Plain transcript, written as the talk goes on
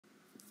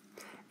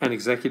An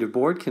executive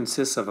board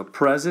consists of a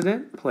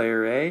president,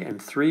 player A,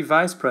 and 3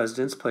 vice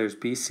presidents, players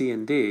B, C,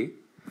 and D.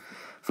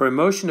 For a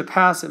motion to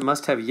pass, it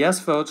must have yes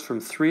votes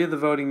from 3 of the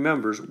voting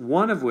members,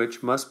 one of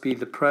which must be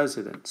the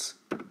president's.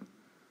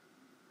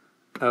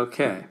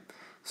 Okay,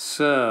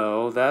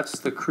 so that's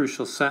the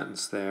crucial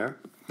sentence there.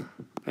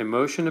 A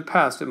motion to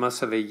pass, it must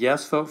have a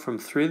yes vote from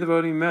 3 of the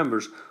voting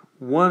members,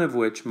 one of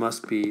which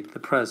must be the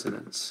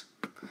president's.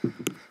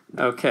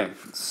 Okay,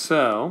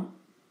 so,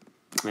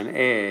 and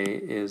A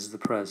is the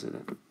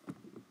president.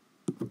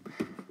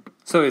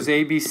 So is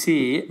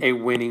ABC a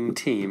winning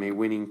team, a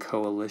winning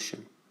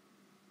coalition?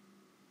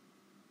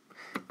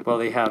 Well,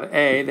 they have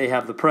A, they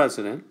have the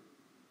president,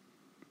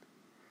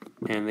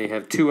 and they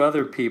have 2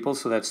 other people,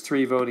 so that's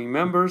 3 voting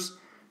members.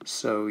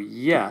 So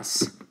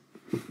yes,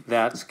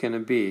 that's going to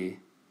be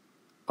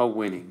a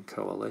winning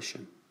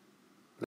coalition.